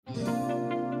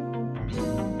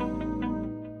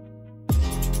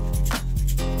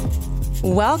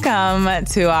Welcome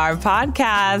to our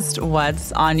podcast,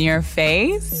 What's on Your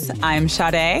Face? I'm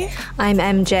Sade. I'm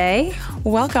MJ.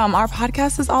 Welcome. Our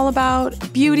podcast is all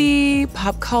about beauty,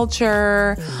 pop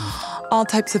culture, all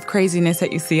types of craziness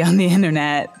that you see on the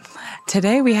internet.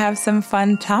 Today we have some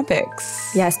fun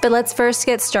topics. Yes, but let's first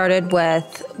get started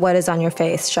with what is on your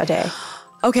face, Sade.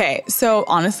 Okay, so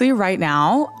honestly, right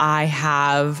now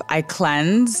I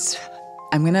cleansed.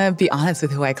 I'm going to be honest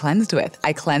with who I cleansed with.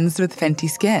 I cleansed with Fenty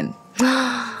Skin.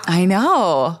 I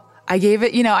know. I gave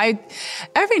it,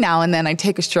 every now and then I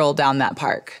take a stroll down that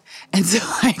park. And so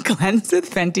I cleansed with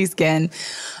Fenty Skin.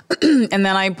 And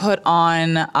then I put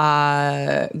on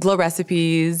Glow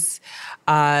Recipes,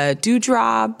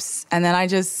 dewdrops, and then I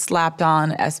just slapped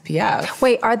on SPF.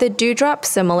 Wait, are the dewdrops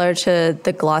similar to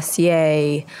the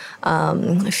Glossier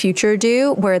Future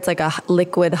Dew, where it's like a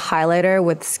liquid highlighter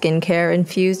with skincare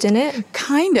infused in it?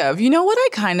 Kind of. You know what I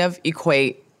kind of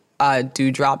equate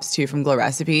dewdrops to from Glow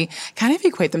Recipe? Kind of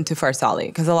equate them to Farsali,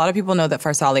 because a lot of people know that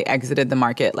Farsali exited the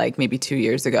market like maybe 2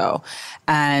 years ago,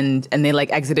 and they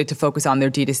like exited to focus on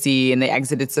their D2C, and they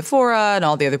exited Sephora and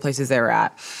all the other places they were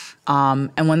at.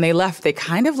 And when they left, they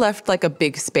kind of left like a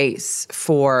big space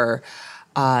for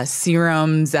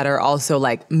serums that are also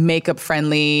like makeup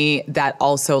friendly, that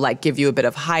also like give you a bit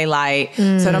of highlight. So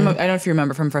I don't know if you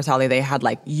remember from Farsali, they had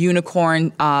like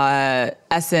unicorn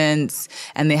essence,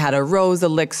 and they had a rose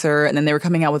elixir, and then they were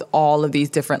coming out with all of these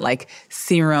different like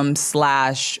serum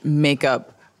 /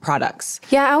 makeup products.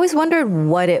 Yeah, I always wondered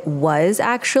what it was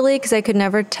actually, because I could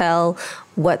never tell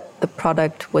what the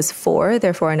product was for.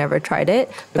 Therefore, I never tried it.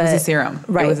 But it was a serum.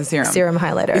 Right. It was a serum. Serum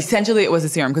highlighter. Essentially, it was a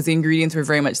serum because the ingredients were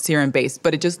very much serum based,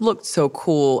 but it just looked so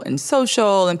cool and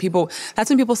social. And that's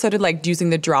when people started like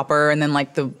using the dropper, and then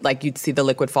like you'd see the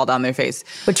liquid fall down their face.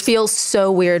 Which feels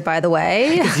so weird, by the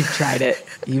way. Because you've tried it.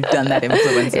 You've done that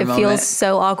influencer moment. It feels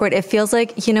so awkward. It feels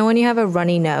like, when you have a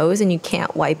runny nose and you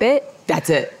can't wipe it. That's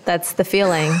it. That's the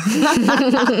feeling.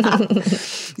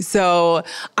 So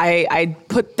I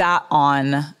put that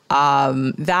on,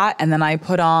 and then I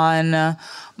put on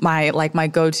my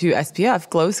go-to SPF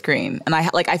glow screen. And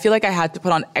I feel like I had to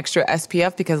put on extra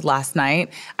SPF because last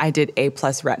night I did A+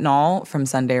 retinol from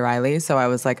Sunday Riley. So I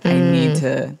was like, I need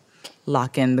to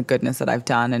lock in the goodness that I've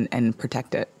done and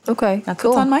protect it. Okay, That's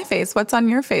cool. what's on my face. What's on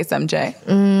your face, MJ?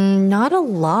 Not a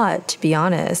lot, to be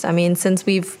honest. I mean, since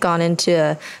we've gone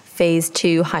into phase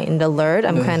 2 heightened alert,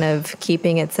 I'm kind of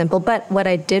keeping it simple. But what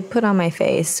I did put on my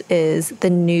face is the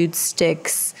Nude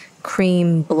Sticks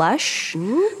cream blush.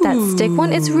 Ooh. That stick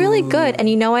one, it's really good.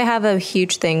 And I have a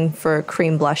huge thing for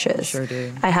cream blushes. Sure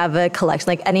do. I have a collection.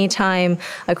 Like anytime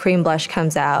a cream blush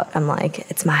comes out, I'm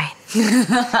like, it's mine.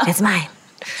 It's mine.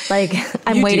 Like,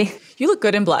 I'm waiting. You look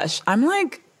good in blush. I'm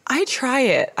like, I try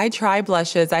it. I try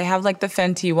blushes. I have like the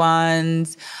Fenty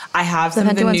ones. I have some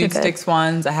of the Nude Sticks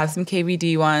ones. I have some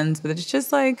KVD ones. But it's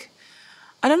just like,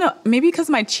 I don't know. Maybe because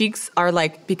my cheeks are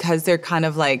like, because they're kind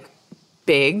of like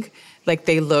big, like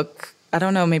they look, I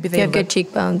don't know, maybe they have good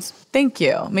cheekbones. Thank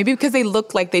you. Maybe because they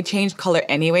look like they change color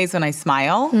anyways when I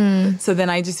smile. So then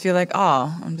I just feel like,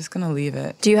 I'm just going to leave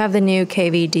it. Do you have the new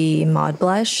KVD Mod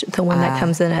Blush? The one that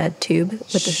comes in a tube?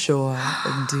 Sure,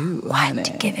 I do.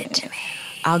 What? Give it to me.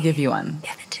 I'll give you one.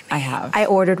 Give it to me. I have. I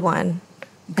ordered one.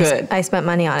 Good. I spent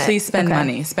money on it. Please spend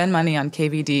money. Spend money on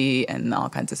KVD and all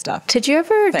kinds of stuff. Did you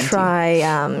ever try,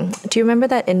 do you remember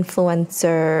that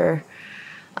influencer,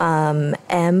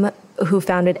 M, who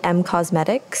founded M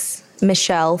Cosmetics?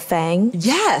 Michelle Fang.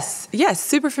 Yes,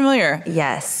 super familiar.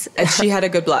 Yes. And she had a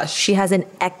good blush. She has an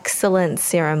excellent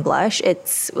serum blush.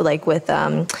 It's like with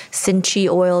cinchi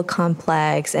oil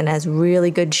complex and has really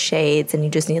good shades, and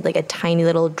you just need like a tiny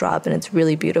little drop, and it's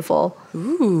really beautiful.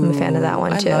 Ooh, I'm a fan of that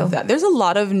one too. I love that. There's a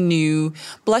lot of new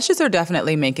blushes are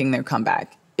definitely making their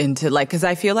comeback into like, because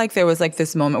I feel like there was like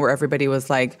this moment where everybody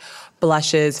was like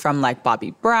blushes from like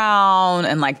Bobbi Brown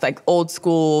and like old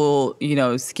school,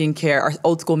 skincare or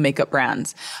old school makeup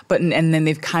brands. And then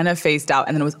they've kind of phased out,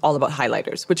 and then it was all about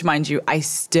highlighters, which mind you, I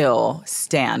still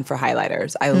stand for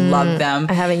highlighters. I love them.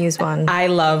 I haven't used one. I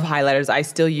love highlighters. I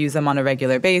still use them on a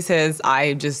regular basis.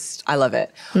 I love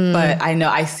it. But I know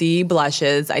I see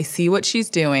blushes. I see what she's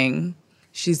doing.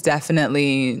 She's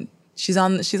definitely, she's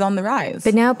on the rise.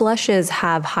 But now blushes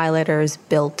have highlighters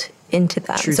built into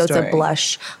them. True so story. It's a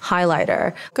blush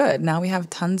highlighter. Good. Now we have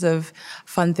tons of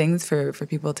fun things for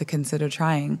people to consider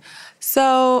trying.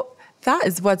 So that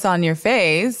is what's on your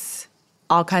face.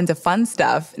 All kinds of fun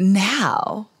stuff.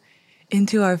 Now,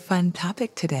 into our fun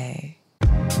topic today.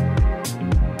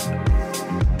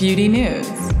 Beauty news.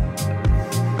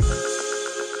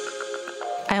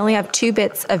 I only have 2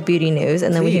 bits of beauty news,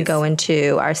 and then we can go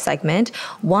into our segment.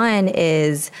 One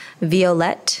is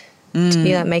Violette to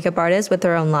be a makeup artist with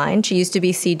her own line. She used to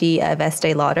be CD of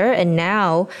Estee Lauder, and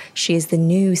now she's the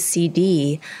new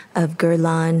CD of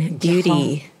Guerlain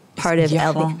Beauty, part of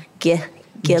LV.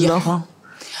 Guerlain.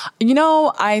 You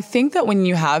know, I think that when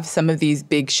you have some of these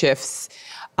big shifts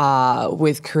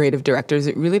with creative directors,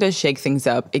 it really does shake things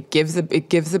up. It gives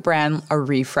the brand a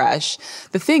refresh.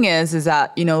 The thing is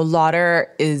that, you know, Lauder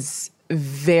is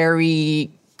very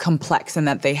complex in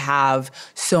that they have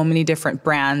so many different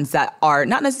brands that are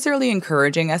not necessarily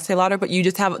encouraging Estee Lauder, but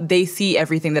they see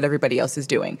everything that everybody else is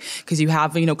doing. Because you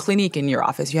have, you know, Clinique in your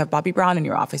office, you have Bobbi Brown in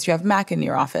your office, you have MAC in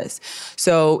your office.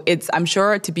 So I'm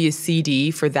sure to be a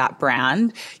CD for that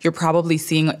brand, you're probably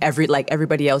seeing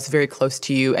everybody else very close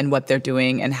to you and what they're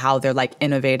doing and how they're like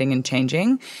innovating and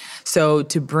changing. So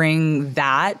to bring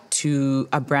that to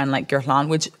a brand like Guerlain,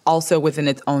 which also within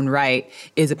its own right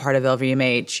is a part of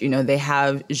LVMH, you know, they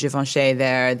have Givenchy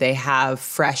there, they have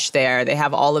Fresh there, they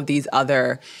have all of these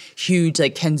other huge,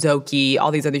 like Kenzoki,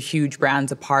 all these other huge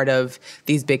brands a part of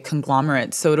these big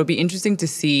conglomerates. So it'll be interesting to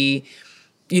see,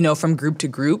 you know, from group to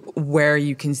group where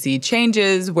you can see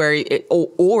changes,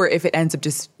 or if it ends up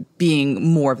just being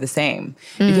more of the same.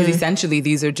 Because essentially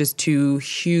these are just two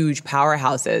huge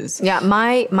powerhouses. Yeah,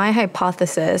 my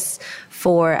hypothesis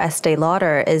for Estee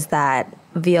Lauder is that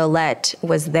Violette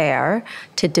was there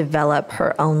to develop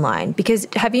her own line. Because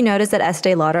have you noticed that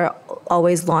Estee Lauder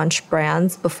always launched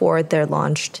brands before they're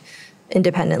launched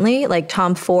independently? Like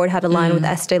Tom Ford had a line with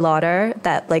Estee Lauder,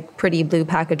 that like pretty blue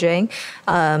packaging.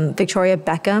 Victoria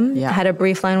Beckham had a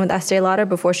brief line with Estee Lauder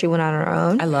before she went on her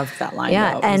own. I loved that line.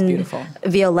 Yeah, though. It was beautiful.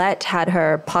 Violette had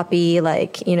her poppy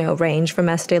range from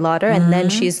Estee Lauder, and then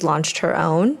she's launched her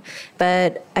own.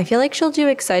 But I feel like she'll do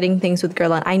exciting things with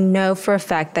Guerlain. I know for a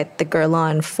fact that the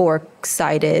Guerlain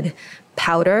fork-sided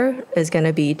powder is going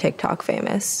to be TikTok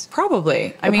famous.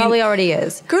 Probably. I mean, probably already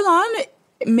is. Guerlain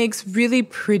makes really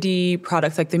pretty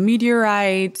products like the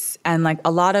meteorites and like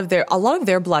a lot of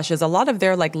their blushes, a lot of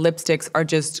their like lipsticks are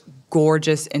just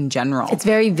gorgeous in general. It's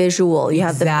very visual. You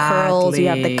have the pearls, you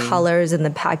have the colors and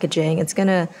the packaging. It's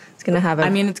gonna have a... I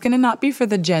mean, it's gonna not be for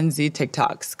the Gen Z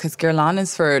TikToks because Guerlain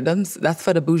is that's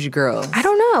for the bougie girls. I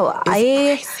don't know.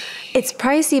 It's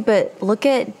pricey, but look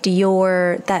at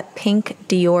Dior, that pink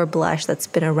Dior blush that's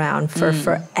been around for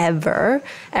forever.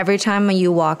 Every time you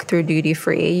walk through duty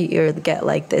free, you get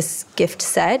like this gift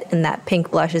set and that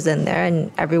pink blush is in there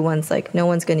and everyone's like, no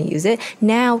one's going to use it.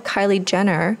 Now Kylie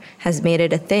Jenner has made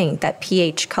it a thing, that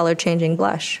pH color changing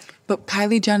blush. But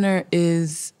Kylie Jenner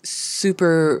is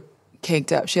super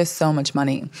caked up. She has so much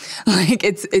money. Like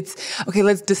it's okay,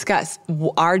 let's discuss.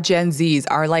 Our Gen Zs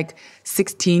are like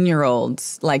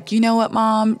 16-year-olds. Like, you know what,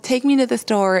 Mom? Take me to the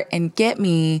store and get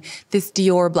me this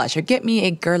Dior blush or get me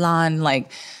a Guerlain.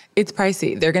 Like, it's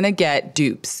pricey. They're going to get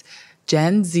dupes.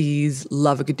 Gen Zs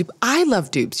love a good dupe. I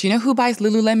love dupes. You know who buys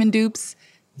Lululemon dupes?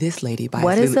 This lady buys.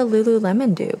 What is a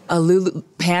Lululemon dupe?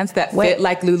 Pants that fit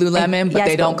like Lululemon, but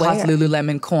they don't cost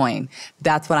Lululemon coin.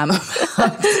 That's what I'm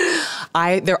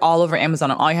about. They're all over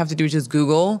Amazon, and all you have to do is just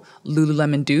Google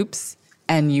Lululemon dupes,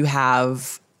 and you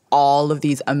have all of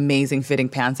these amazing fitting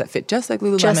pants that fit just like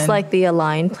Lululemon. Just like the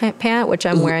Align pant, which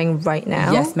I'm wearing right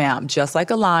now. Yes, ma'am. Just like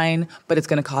Align, but it's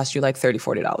going to cost you like $30,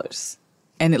 $40.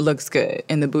 And it looks good,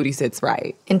 and the booty sits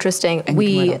right. Interesting. And you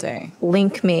can wear it all day.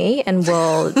 Link me, and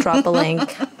we'll drop a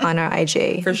link on our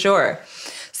IG. For sure.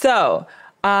 So,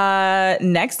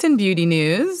 next in beauty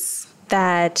news,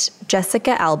 that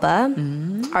Jessica Alba,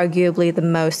 arguably the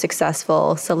most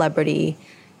successful celebrity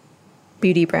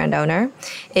beauty brand owner,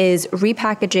 is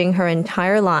repackaging her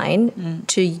entire line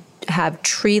to have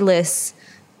tree-less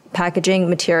packaging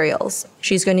materials.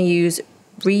 She's going to use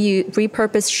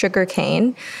repurposed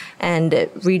sugarcane and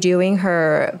redoing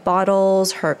her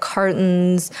bottles, her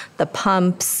cartons, the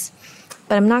pumps.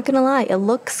 But I'm not going to lie, it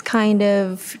looks kind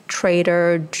of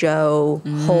Trader Joe,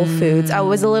 Whole Foods. I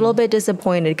was a little bit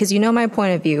disappointed because you know my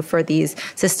point of view for these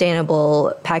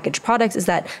sustainable packaged products is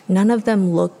that none of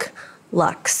them look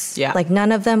luxe. Yeah. Like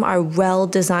none of them are well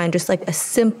designed, just like a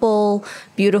simple,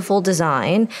 beautiful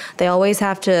design. They always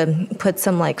have to put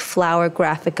some like flower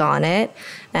graphic on it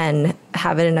and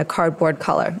have it in a cardboard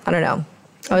color. I don't know.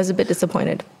 I was a bit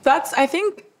disappointed. I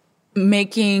think,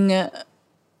 making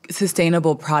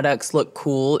sustainable products look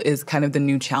cool is kind of the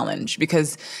new challenge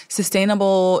because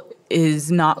sustainable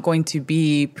is not going to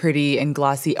be pretty and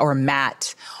glossy or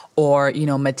matte or, you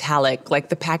know, metallic, like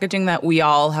the packaging that we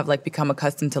all have like become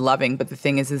accustomed to loving. But the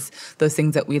thing is those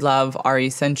things that we love are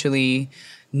essentially,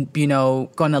 you know,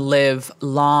 going to live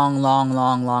long, long,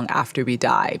 long, long after we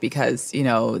die because, you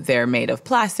know, they're made of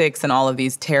plastics and all of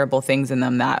these terrible things in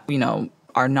them that, you know,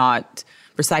 are not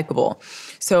recyclable.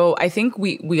 So I think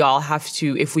we all have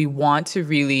to, if we want to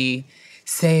really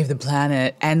save the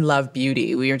planet and love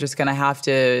beauty, we are just going to have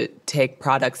to take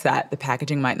products that the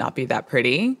packaging might not be that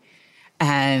pretty.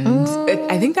 And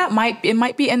I think it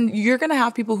might be, and you're going to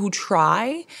have people who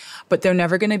try, but they're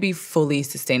never going to be fully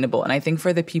sustainable. And I think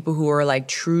for the people who are like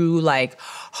true, like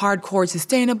hardcore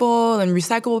sustainable and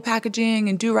recyclable packaging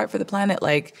and do right for the planet,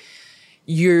 like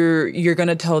you're going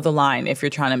to toe the line if you're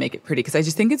trying to make it pretty. Cause I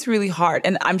just think it's really hard.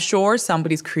 And I'm sure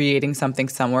somebody's creating something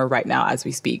somewhere right now as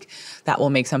we speak that will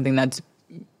make something that's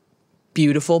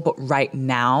beautiful. But right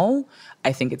now,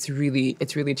 I think it's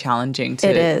really challenging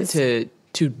to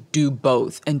do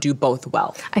both and do both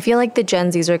well. I feel like the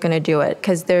Gen Zs are going to do it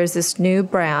because there's this new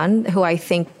brand who I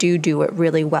think do it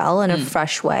really well in a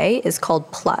fresh way. Is called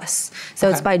Plus. So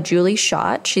it's by Julie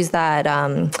Schott. She's that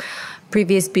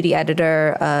previous beauty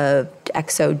editor of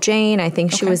XO Jane. I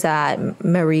think she was at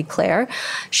Marie Claire.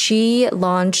 She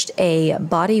launched a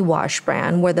body wash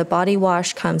brand where the body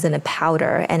wash comes in a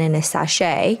powder and in a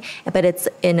sachet, but it's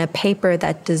in a paper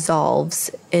that dissolves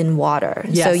in water.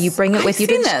 Yes. So you bring it with you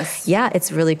to this. Yeah,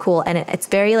 it's really cool. And it's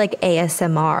very like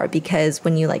ASMR because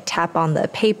when you like tap on the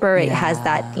paper, it has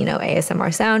that,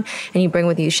 ASMR sound, and you bring it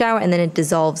with you to shower, and then it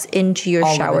dissolves into your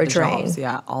shower drain.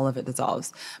 Yeah, all of it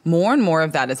dissolves. More and more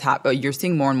of that is happening. You're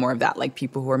seeing more and more of that, like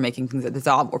people who are making things that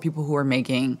dissolve, or people who are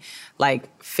making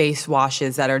like face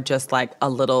washes that are just like a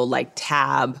little like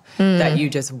tab that you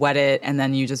just wet it and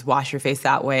then you just wash your face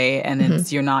that way,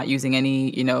 and you're not using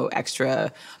any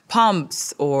extra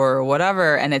pumps or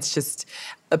whatever, and it's just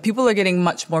people are getting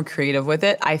much more creative with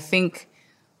it. I think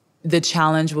the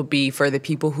challenge will be for the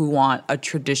people who want a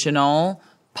traditional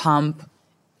pump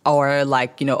or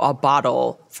like, a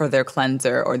bottle for their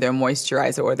cleanser or their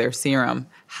moisturizer or their serum.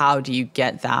 How do you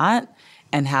get that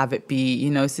and have it be,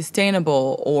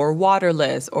 sustainable or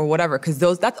waterless or whatever? Because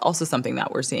that's also something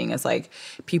that we're seeing is like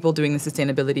people doing the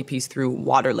sustainability piece through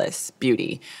waterless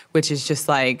beauty, which is just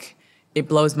like, it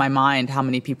blows my mind how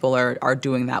many people are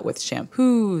doing that with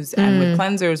shampoos and with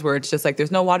cleansers where it's just like,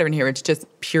 there's no water in here. It's just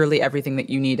purely everything that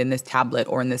you need in this tablet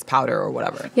or in this powder or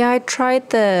whatever. Yeah, I tried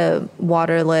the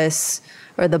waterless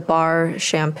or the bar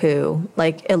shampoo.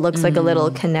 Like it looks like a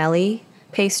little cannelli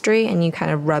pastry and you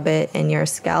kind of rub it in your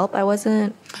scalp. I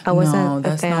wasn't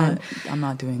a fan. I'm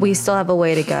not doing that. We still have a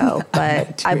way to go,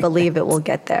 but I believe it will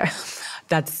get there.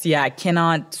 I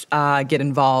cannot get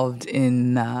involved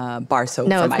in bar soap for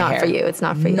my hair. No, it's not for you. It's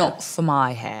not for you. Not for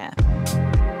my hair.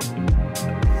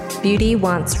 Beauty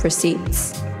wants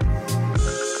receipts.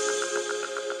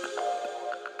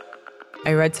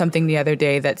 I read something the other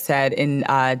day that said in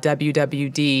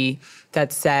WWD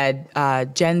that said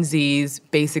Gen Zs,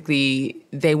 basically,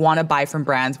 they want to buy from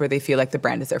brands where they feel like the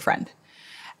brand is their friend.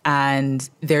 And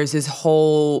there's this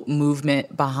whole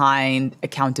movement behind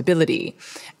accountability.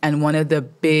 And one of the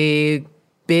big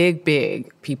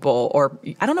people, or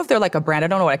I don't know if they're like a brand, I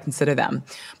don't know what I consider them,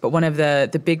 but one of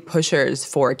the big pushers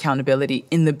for accountability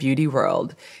in the beauty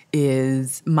world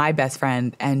is my best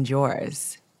friend and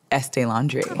yours, Estee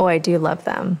Lauder. Oh, I do love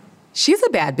them. She's a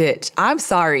bad bitch. I'm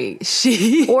sorry.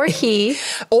 Or he.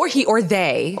 Or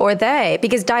they.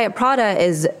 Because Diet Prada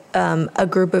is a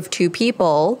group of two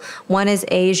people. One is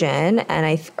Asian,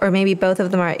 or maybe both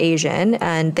of them are Asian,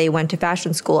 and they went to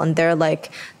fashion school, and they're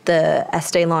like the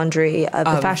Estee Lauder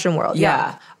of the fashion world.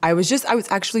 Yeah. I was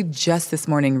actually just this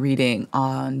morning reading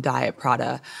on Diet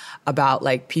Prada about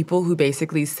like people who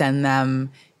basically send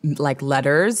them like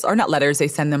letters, or not letters, they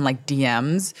send them like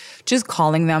DMs, just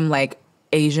calling them like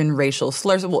Asian racial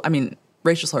slurs. Well, I mean,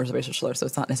 racial slurs, so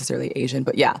it's not necessarily Asian,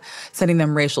 but yeah, sending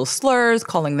them racial slurs,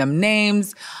 calling them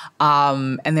names.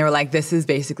 And they were like, this is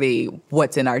basically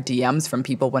what's in our DMs from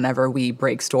people whenever we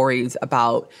break stories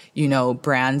about,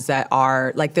 brands that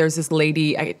are, like there's this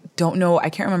lady, I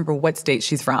can't remember what state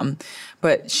she's from,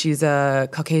 but she's a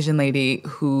Caucasian lady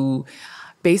who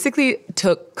basically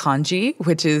took kanji,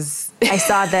 which is... I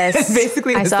saw this.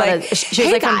 Basically, I saw like, this.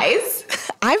 Hey guys,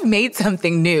 I've made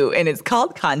something new and it's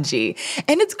called kanji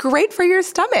and it's great for your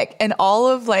stomach. And all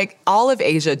of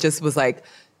Asia just was like,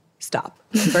 stop.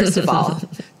 First of all,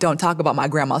 don't talk about my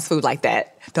grandma's food like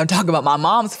that. Don't talk about my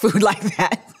mom's food like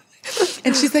that.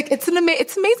 And she's like, it's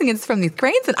amazing. It's from these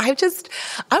grains and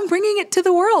I'm bringing it to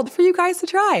the world for you guys to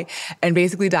try. And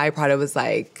basically Diet Prada was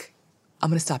like,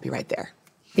 I'm going to stop you right there.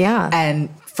 Yeah. And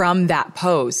from that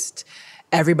post,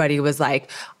 everybody was like,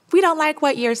 we don't like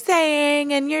what you're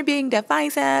saying and you're being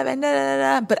divisive and da, da,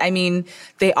 da. But I mean,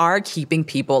 they are keeping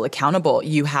people accountable.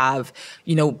 You have,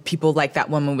 people like that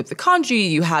woman with the kanji.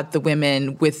 You have the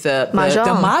women with the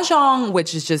mahjong,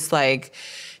 which is just like,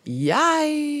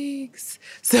 Yikes.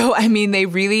 So, I mean, they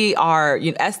really are,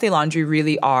 Estee Lauder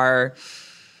really are,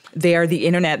 they are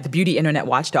the beauty internet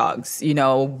watchdogs.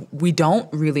 We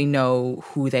don't really know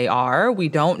who they are. We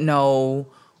don't know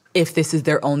if this is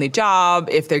their only job,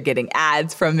 if they're getting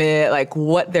ads from it, like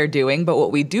what they're doing. But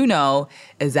what we do know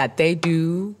is that they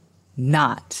do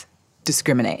not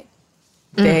discriminate.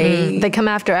 They come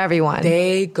after everyone.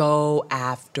 They go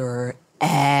after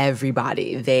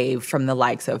everybody. They, from the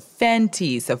likes of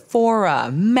Fenty,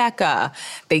 Sephora, Mecca,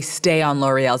 they stay on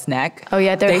L'Oreal's neck. Oh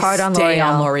yeah, they're hard on L'Oreal. They stay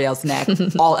on L'Oreal's neck.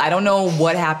 I don't know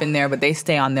what happened there, but they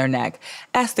stay on their neck.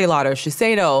 Estee Lauder,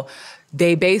 Shiseido,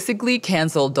 they basically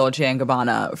canceled Dolce &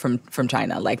 Gabbana from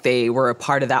China. Like, they were a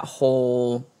part of that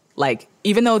whole, like,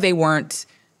 even though it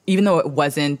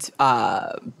wasn't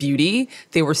beauty,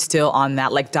 they were still on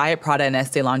that. Like, Diet Prada and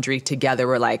Estee Lauder together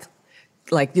were like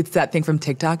it's that thing from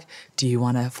TikTok. Do you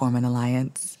want to form an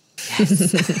alliance?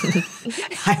 Yes.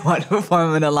 I want to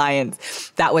form an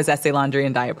alliance. That was Estee Lauder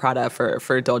and Diet Prada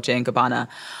for Dolce & Gabbana.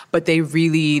 But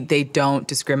they don't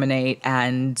discriminate.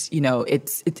 And,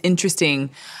 it's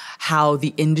interesting how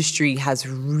the industry has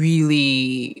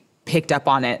really picked up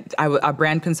on it. A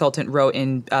brand consultant wrote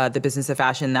in The Business of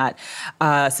Fashion that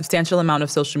a substantial amount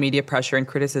of social media pressure and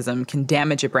criticism can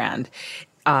damage a brand.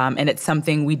 And it's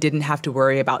something we didn't have to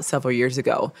worry about several years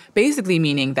ago. Basically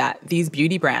meaning that these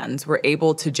beauty brands were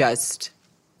able to just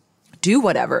do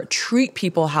whatever, treat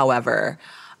people however.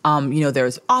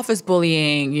 There's office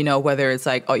bullying, whether it's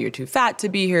like, oh, you're too fat to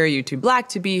be here, you're too black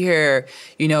to be here.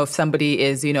 If somebody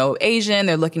is, Asian,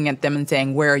 they're looking at them and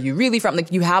saying, where are you really from?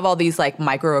 Like, you have all these like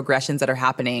microaggressions that are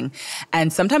happening.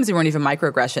 And sometimes they weren't even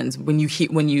microaggressions. When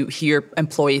you hear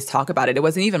employees talk about it, it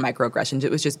wasn't even microaggressions. It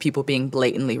was just people being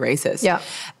blatantly racist. Yeah.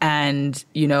 And,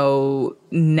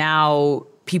 now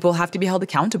people have to be held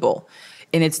accountable.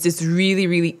 And it's this really,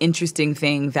 really interesting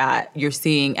thing that you're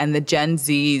seeing. And the Gen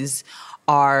Zs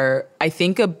are, I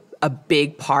think, a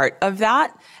big part of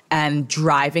that and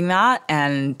driving that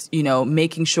and,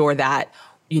 making sure that,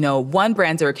 one,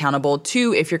 brands are accountable.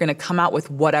 Two, if you're going to come out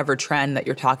with whatever trend that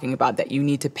you're talking about, that you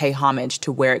need to pay homage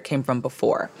to where it came from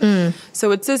before.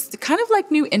 So it's this kind of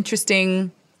like new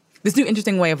interesting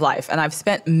way of life. And I've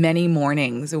spent many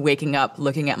mornings waking up,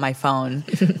 looking at my phone,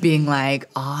 being like,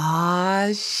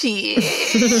 shit.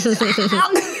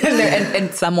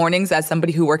 and some mornings, as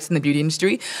somebody who works in the beauty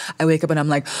industry, I wake up and I'm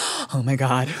like, oh my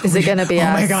God. Is it going to be us?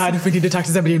 Oh my God, we need to talk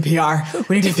to somebody in PR.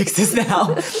 We need to fix this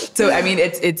now. So, I mean,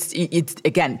 it's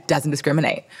again, doesn't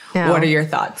discriminate. No. What are your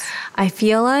thoughts? I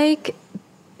feel like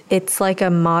it's like a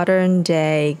modern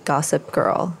day Gossip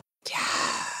Girl. Yeah.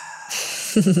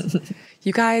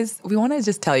 You guys, we want to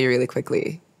just tell you really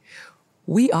quickly,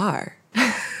 we are.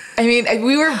 I mean,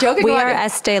 we were joking we about are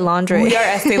Estee Lauder. We are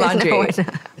Estee Lauder. No,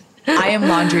 I am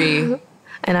Laundry.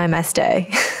 And I'm Estee.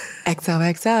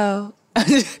 XOXO.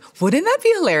 Wouldn't that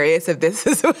be hilarious if this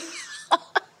is...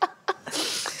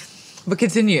 But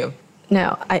continue.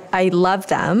 No, I love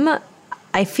them.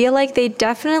 I feel like they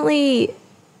definitely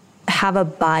have a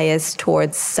bias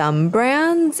towards some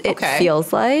brands. It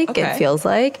feels like,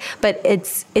 but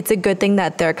it's a good thing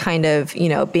that they're kind of,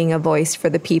 being a voice for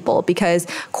the people, because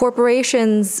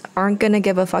corporations aren't going to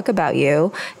give a fuck about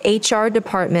you. HR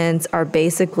departments are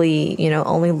basically,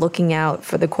 only looking out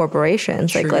for the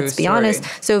corporations. Like, let's be honest.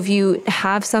 So if you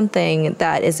have something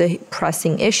that is a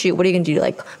pressing issue, what are you going to do?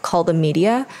 Like, call the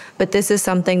media? But this is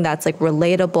something that's like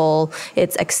relatable,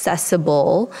 it's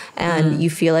accessible, and you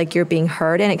feel like you're being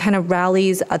heard, and it kind of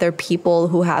rallies other people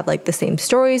who have like the same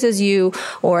stories as you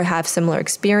or have similar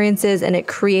experiences, and it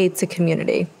creates a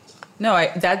community. No,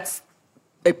 that's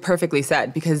perfectly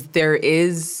said, because there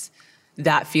is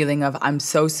that feeling of I'm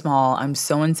so small, I'm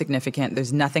so insignificant,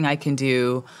 there's nothing I can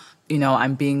do.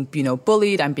 I'm being,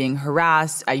 bullied, I'm being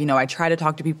harassed. I try to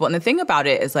talk to people. And the thing about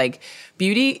it is like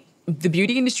the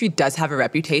beauty industry does have a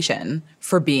reputation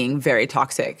for being very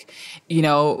toxic.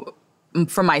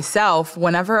 For myself,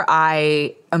 whenever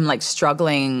I am like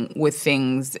struggling with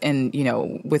things and,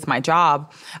 with my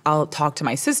job, I'll talk to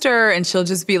my sister and she'll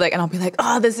just be like, and I'll be like,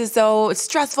 oh, this is so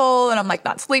stressful. And I'm like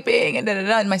not sleeping and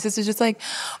da-da-da. And my sister's just like,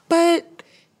 but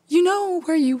you know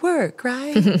where you work,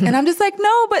 right? And I'm just like,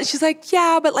 no, but she's like,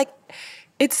 yeah, but like,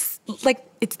 it's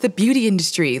the beauty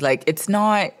industry. Like, it's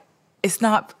not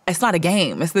a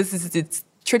game. It's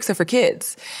tricks are for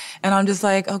kids. And I'm just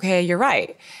like, okay, you're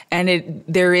right. And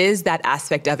there is that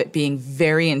aspect of it being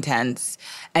very intense.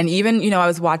 And even, I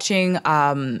was watching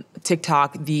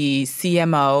TikTok, the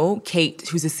CMO, Kate,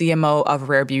 who's a CMO of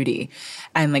Rare Beauty.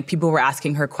 And like people were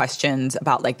asking her questions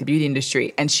about like the beauty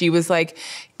industry. And she was like,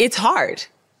 it's hard.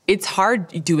 it's hard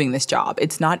doing this job.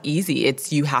 It's not easy.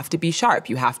 You have to be sharp.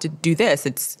 You have to do this.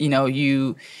 It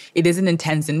is an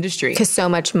intense industry. Because so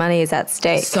much money is at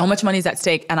stake. So much money is at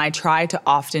stake. And I try to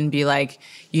often be like,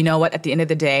 you know what, at the end of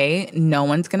the day, no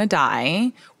one's going to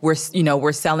die. We're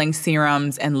selling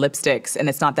serums and lipsticks and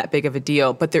it's not that big of a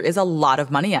deal, but there is a lot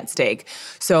of money at stake.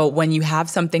 So when you have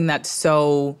something that's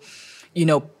so,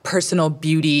 personal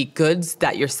beauty goods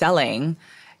that you're selling,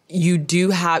 you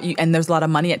do have, and there's a lot of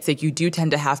money at stake, you do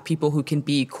tend to have people who can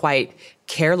be quite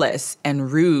careless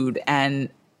and rude and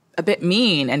a bit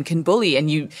mean and can bully, and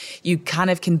you kind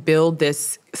of can build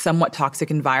this somewhat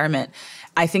toxic environment.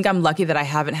 I think I'm lucky that I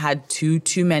haven't had too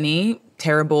many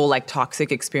terrible like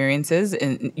toxic experiences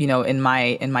in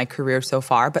my career so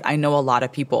far, but I know a lot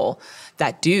of people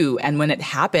that do, and when it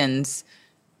happens,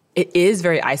 it is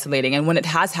very isolating. And when it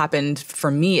has happened for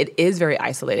me, it is very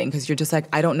isolating because you're just like,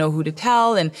 I don't know who to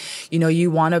tell. And, you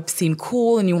want to seem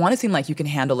cool and you want to seem like you can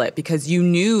handle it because you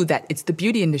knew that it's the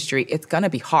beauty industry. It's going to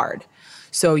be hard.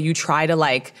 So you try to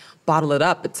like bottle it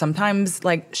up. But sometimes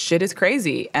like shit is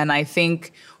crazy. And I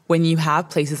think when you have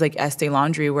places like Estée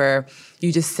Laundry where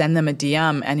you just send them a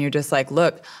DM and you're just like,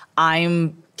 look,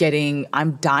 I'm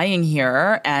dying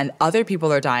here and other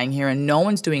people are dying here and no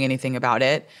one's doing anything about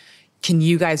it. Can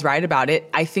you guys write about it?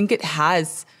 I think it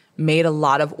has made a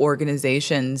lot of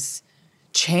organizations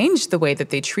change the way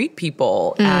that they treat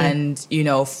people. And,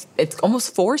 it's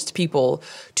almost forced people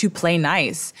to play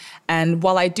nice. And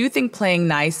while I do think playing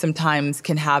nice sometimes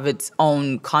can have its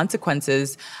own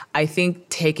consequences, I think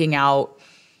taking out,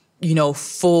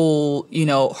 full,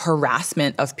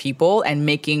 harassment of people and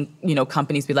making,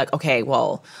 companies be like, okay,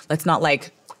 well, let's not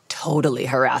like totally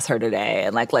harass her today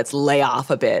and like, let's lay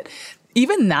off a bit.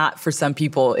 Even that for some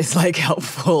people is like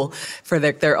helpful for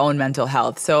their own mental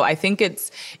health. So I think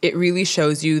it really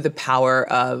shows you the power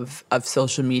of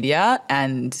social media.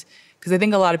 And because I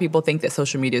think a lot of people think that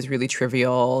social media is really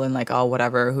trivial and like, oh,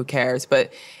 whatever, who cares?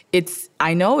 But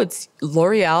I know it's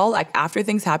L'Oreal, like after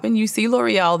things happen, you see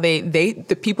L'Oreal,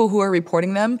 the people who are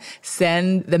reporting them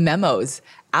send the memos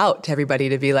out to everybody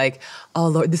to be like, oh,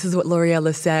 Lord, this is what L'Oreal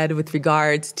has said with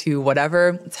regards to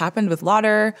whatever. It's happened with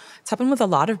Lauder. It's happened with a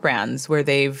lot of brands where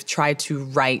they've tried to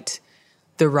right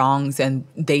the wrongs and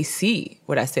they see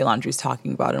what Estée Laundry is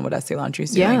talking about and what Estée Laundry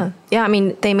is doing. Yeah. I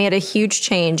mean, they made a huge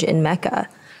change in Mecca,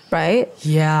 right?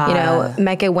 Yeah.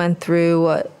 Mecca went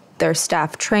through their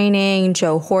staff training.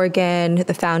 Joe Horgan,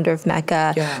 the founder of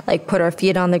Mecca, put our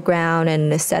feet on the ground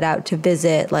and set out to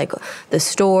visit like the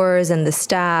stores and the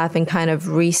staff and kind of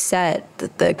reset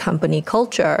the company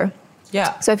culture.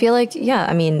 Yeah. So I feel like,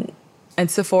 and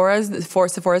Sephora's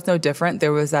no different.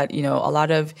 There was that, a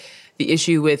lot of the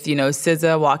issue with,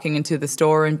 SZA walking into the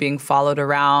store and being followed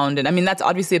around. And I mean, that's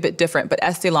obviously a bit different, but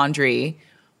Estée Laundry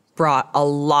brought a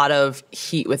lot of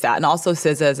heat with that. And also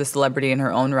SZA is a celebrity in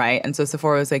her own right. And so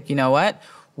Sephora was like, you know what?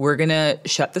 We're going to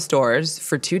shut the stores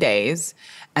for 2 days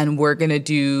and we're going to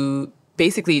do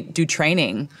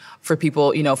training for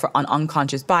people, on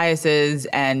unconscious biases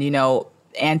and,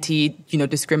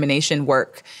 discrimination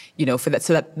work, for that,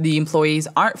 so that the employees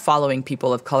aren't following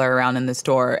people of color around in the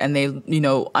store and they,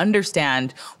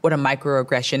 understand what a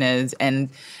microaggression is. And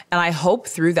I hope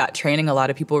through that training, a lot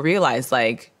of people realize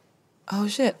like, oh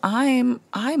shit, I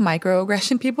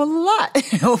microaggression people a lot.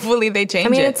 Hopefully they change it. I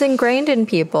mean, it's ingrained in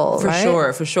people,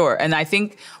 right? For sure. And I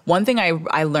think one thing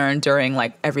I learned during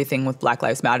like everything with Black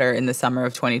Lives Matter in the summer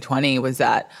of 2020 was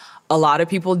that a lot of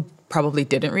people probably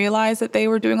didn't realize that they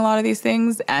were doing a lot of these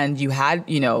things. And you had,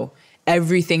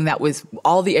 everything that was,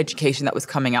 all the education that was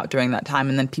coming out during that time,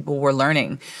 and then people were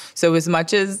learning. So as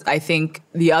much as I think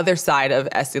the other side of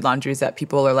Estée Laundry is that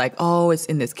people are like, oh, it's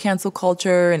in this cancel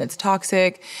culture and it's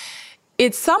toxic.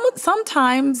 It's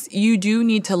sometimes you do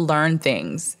need to learn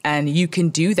things, and you can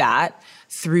do that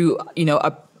through,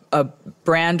 a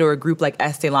brand or a group like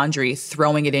Estée Laundry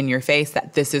throwing it in your face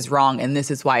that this is wrong and this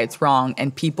is why it's wrong,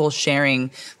 and people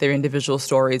sharing their individual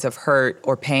stories of hurt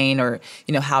or pain or,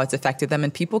 how it's affected them.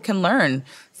 And people can learn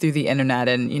through the internet,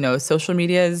 and, social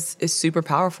media is super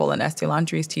powerful, and Estée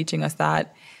Laundry is teaching us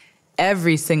that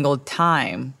every single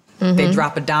time. They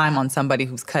drop a dime on somebody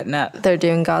who's cutting up. They're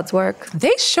doing God's work.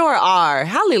 They sure are.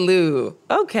 Hallelujah.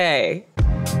 Okay.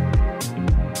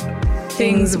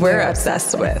 Things we're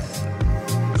obsessed with.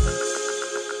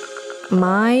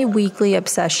 My weekly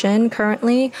obsession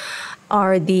currently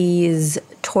are these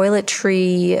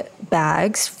toiletry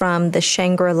bags from the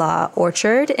Shangri-La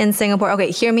Orchard in Singapore.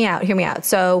 Okay, hear me out.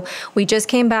 So we just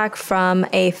came back from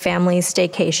a family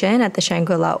staycation at the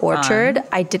Shangri-La Orchard.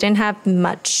 I didn't have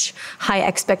much high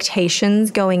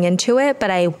expectations going into it,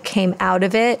 but I came out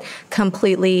of it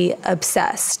completely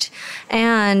obsessed.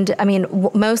 And I mean,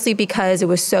 mostly because it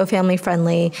was so family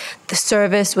friendly. The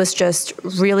service was just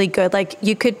really good. Like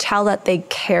you could tell that they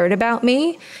cared about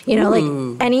me. You know,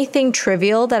 like anything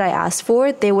trivial that I asked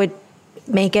for, they would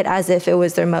make it as if it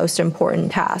was their most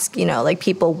important task. You know, like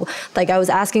people, like I was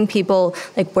asking people,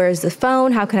 like, where's the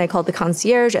phone? How can I call the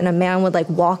concierge? And a man would like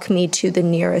walk me to the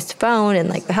nearest phone and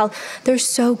like the hell, they're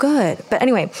so good. But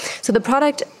anyway, so the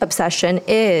product obsession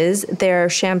is their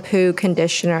shampoo,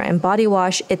 conditioner, and body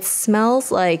wash. It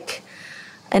smells like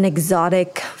an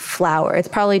exotic flower. It's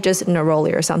probably just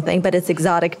neroli or something, but it's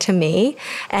exotic to me.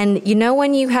 And you know,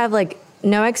 when you have like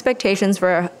no expectations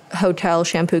for a hotel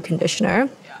shampoo, conditioner,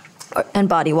 and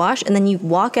body wash, and then you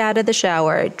walk out of the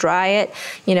shower, dry it,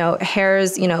 you know,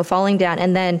 hairs, you know, falling down,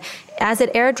 and then as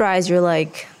it air dries, you're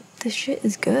like, this shit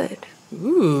is good.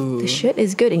 Ooh. The shit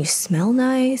is good, and you smell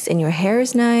nice, and your hair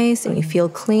is nice, and you feel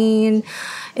clean.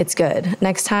 It's good.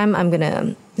 Next time, I'm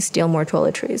gonna steal more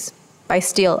toiletries. By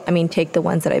steal, I mean take the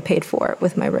ones that I paid for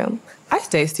with my room. I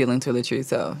stay stealing toiletries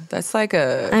though. That's like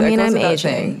I'm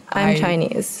Asian. I'm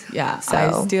Chinese. Yeah, so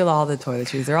I steal all the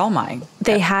toiletries. They're all mine.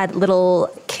 They had little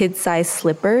kid-sized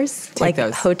slippers, like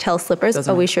those. Hotel slippers.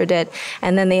 We sure did.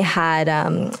 And then they had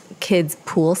kids'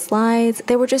 pool slides.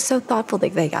 They were just so thoughtful.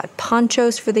 They got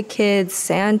ponchos for the kids,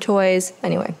 sand toys.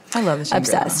 Anyway, I love the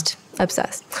Shangri-La.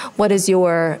 Obsessed. What is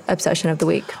your obsession of the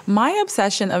week? My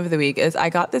obsession of the week is I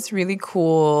got this really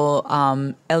cool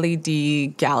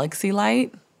LED galaxy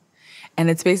light. And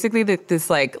it's basically this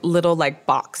like little like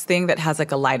box thing that has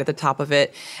like a light at the top of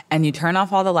it. And you turn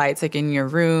off all the lights like in your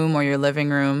room or your living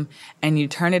room and you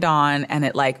turn it on and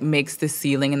it like makes the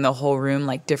ceiling in the whole room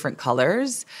like different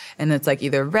colors. And it's like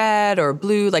either red or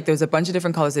blue. Like there's a bunch of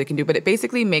different colors that it can do. But it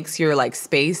basically makes your like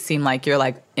space seem like you're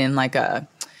like in like a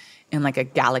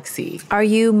galaxy. Are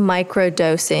you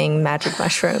microdosing magic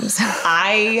mushrooms?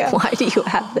 Why do you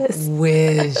have this?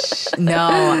 Wish.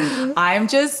 No, I'm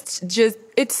just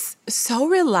it's so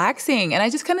relaxing. And I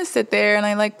just kind of sit there and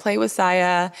I like play with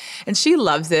Saya and she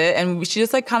loves it. And she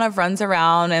just like kind of runs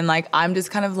around and like I'm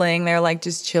just kind of laying there like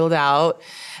just chilled out.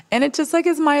 And it just like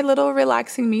is my little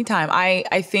relaxing me time.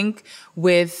 I think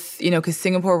with, you know, because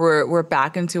Singapore, we're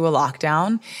back into a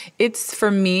lockdown. It's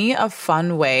for me a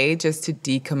fun way just to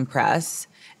decompress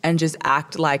and just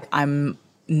act like I'm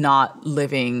not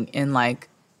living in like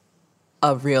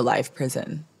a real life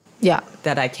prison. Yeah.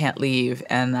 That I can't leave.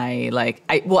 And I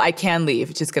can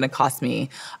leave. It's just going to cost me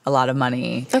a lot of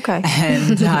money. Okay.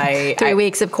 And 3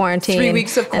 weeks of quarantine. 3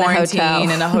 weeks of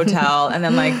quarantine in a hotel. And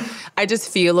then like, I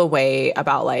just feel a way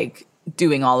about like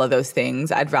doing all of those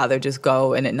things. I'd rather just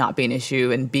go and it not be an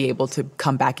issue and be able to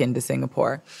come back into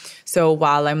Singapore. So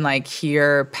while I'm like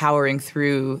here powering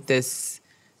through this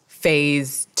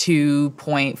phase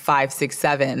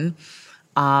 2.567,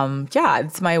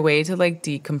 it's my way to like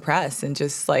decompress and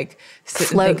just like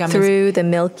float through the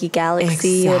milky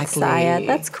galaxy with Saya.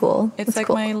 That's cool. It's like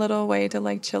my little way to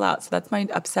like chill out. So that's my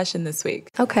obsession this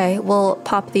week. Okay, we'll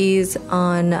pop these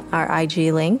on our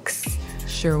IG links.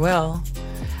 Sure will.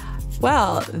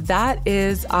 Well, that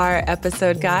is our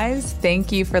episode, guys.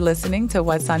 Thank you for listening to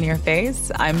What's on Your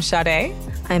Face. I'm Sade.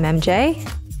 I'm MJ.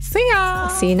 See ya.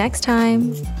 See you next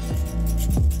time.